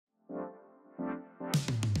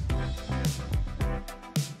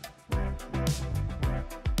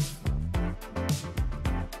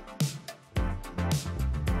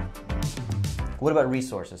What about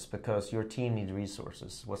resources? Because your team needs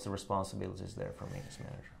resources. What's the responsibilities there for a maintenance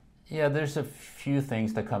manager? Yeah, there's a few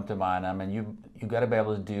things that come to mind. I mean, you got to be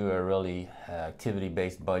able to do a really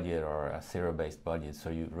activity-based budget or a zero-based budget, so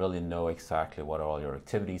you really know exactly what all your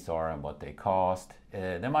activities are and what they cost.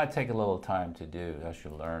 They might take a little time to do as you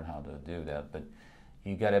learn how to do that, but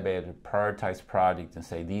you got to be able to prioritize projects and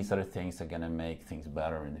say these are the things that are going to make things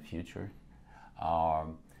better in the future.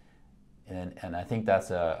 And I think that's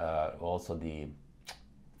also the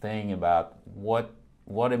thing about what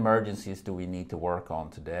emergencies do we need to work on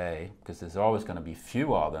today, because there's always going to be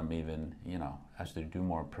few of them, even, you know, as they do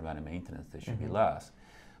more preventive maintenance, there should be less.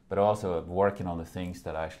 But also working on the things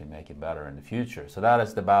that actually make it better in the future. So that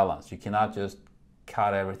is the balance. You cannot just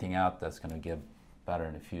cut everything out that's going to get better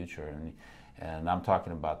in the future. And I'm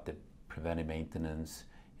talking about the preventive maintenance,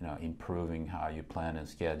 you know, improving how you plan and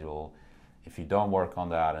schedule. If you don't work on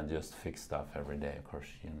that and just fix stuff every day, of course,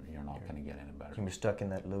 you're not going to get any better. You're stuck in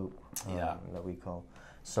that loop that we call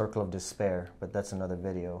circle of despair, but that's another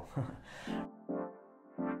video.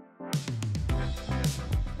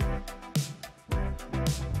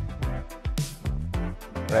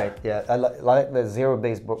 Right, yeah, I like the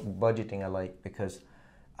zero-based budgeting, I like, because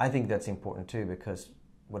I think that's important too, because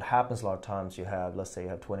what happens a lot of times, you have, let's say you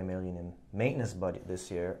have 20 million in maintenance budget this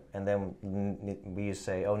year, and then we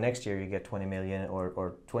say, oh, next year you get 20 million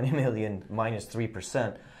or 20 million minus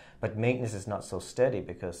 3%, but maintenance is not so steady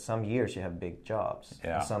because some years you have big jobs,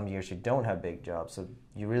 and some years you don't have big jobs, so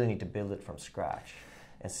you really need to build it from scratch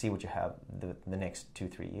and see what you have the next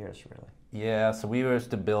 2-3 years, really. Yeah, so we were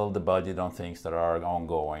to build the budget on things that are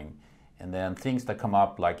ongoing. And then things that come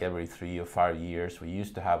up like every 3 or 5 years, we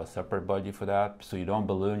used to have a separate budget for that, so you don't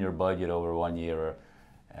balloon your budget over 1 year,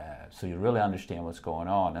 so you really understand what's going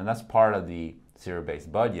on. And that's part of the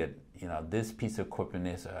zero-based budget. You know, this piece of equipment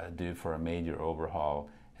is due for a major overhaul,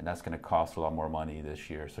 and that's going to cost a lot more money this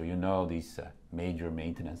year. So you know these major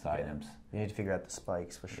maintenance items. You need to figure out the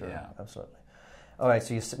spikes for sure. Yeah. Absolutely. All right,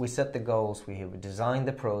 so we set the goals, we have designed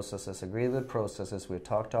the processes, agreed with the processes, we've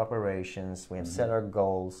talked operations, we have set our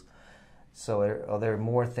goals. So are there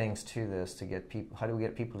more things to this to get people? How do we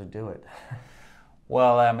get people to do it?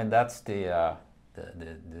 Well, I mean, that's the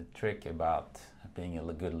trick about being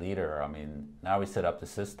a good leader. I mean, now we set up the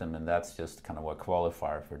system, and that's just kind of what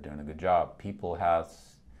qualifier for doing a good job. People I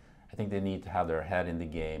think they need to have their head in the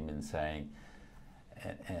game and saying,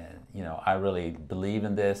 you know, I really believe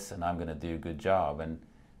in this, and I'm going to do a good job. And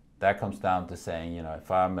that comes down to saying, you know, if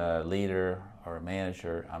I'm a leader or a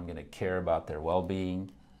manager, I'm going to care about their well-being.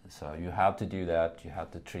 So you have to do that. You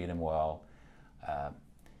have to treat them well.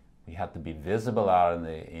 You have to be visible out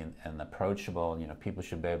and approachable. You know, people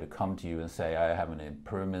should be able to come to you and say, I have an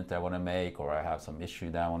improvement I want to make, or I have some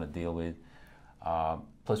issue that I want to deal with.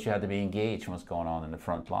 Plus, you have to be engaged in what's going on in the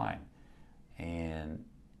front line. And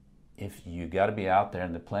if you got to be out there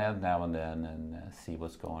in the plant now and then and see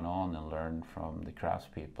what's going on and learn from the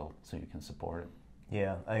craftspeople so you can support it.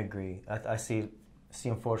 Yeah, I agree. I see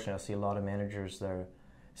unfortunately, I see a lot of managers that are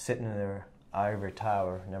sitting in their ivory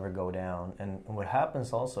tower, never go down. And what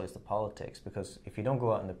happens also is the politics, because if you don't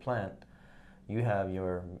go out in the plant, you have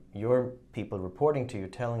your people reporting to you,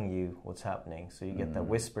 telling you what's happening. So you get that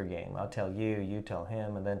whisper game. I'll tell you, you tell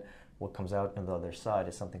him, and then what comes out on the other side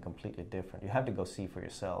is something completely different. You have to go see for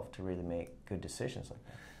yourself to really make good decisions like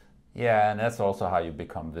that. Yeah, and that's also how you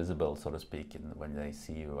become visible, so to speak, when they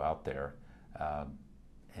see you out there.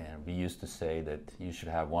 And we used to say that you should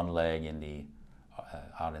have one leg in the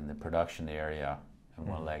out in the production area and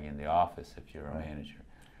one leg in the office if you're a manager.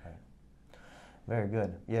 Right. Very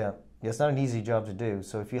good. Yeah. It's not an easy job to do.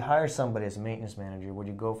 So if you hire somebody as a maintenance manager, would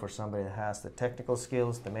you go for somebody that has the technical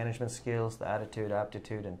skills, the management skills, the attitude,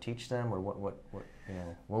 aptitude, and teach them, or what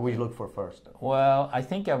would you look for first? Well, I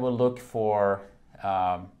think I would look for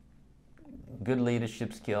good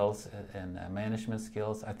leadership skills and management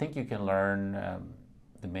skills. I think you can learn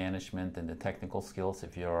the management and the technical skills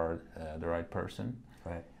if you're the right person.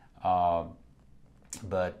 Right.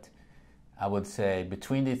 But I would say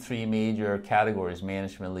between the three major categories,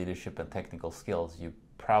 management, leadership, and technical skills, you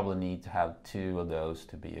probably need to have 2 of those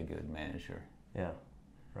to be a good manager. Yeah,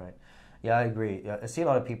 right. Yeah, I agree. I see a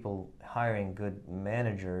lot of people hiring good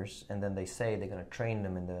managers, and then they say they're going to train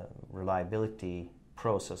them in the reliability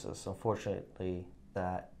processes. Unfortunately,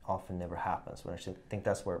 that often never happens. I think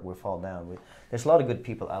that's where we fall down. There's a lot of good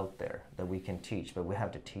people out there that we can teach, but we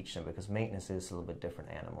have to teach them, because maintenance is a little bit different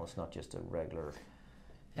animal. It's not just a regular...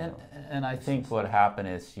 And I think what happened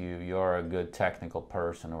is you're a good technical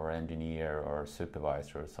person or engineer or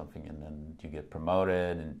supervisor or something, and then you get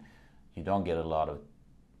promoted and you don't get a lot of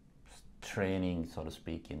training, so to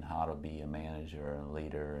speak, in how to be a manager and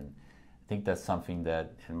leader. And I think that's something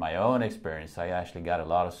that, in my own experience, I actually got a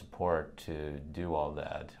lot of support to do all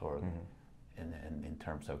that, or in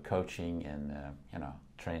terms of coaching and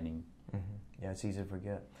training. Yeah, it's easy to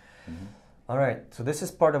forget. All right, so this is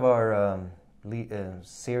part of our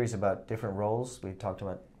series about different roles. We talked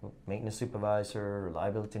about maintenance supervisor,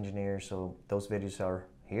 reliability engineer, so those videos are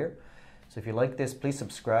here. So if you like this, please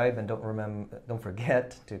subscribe, and don't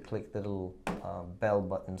forget to click the little bell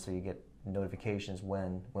button so you get notifications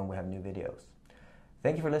when we have new videos.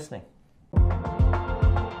 Thank you for listening.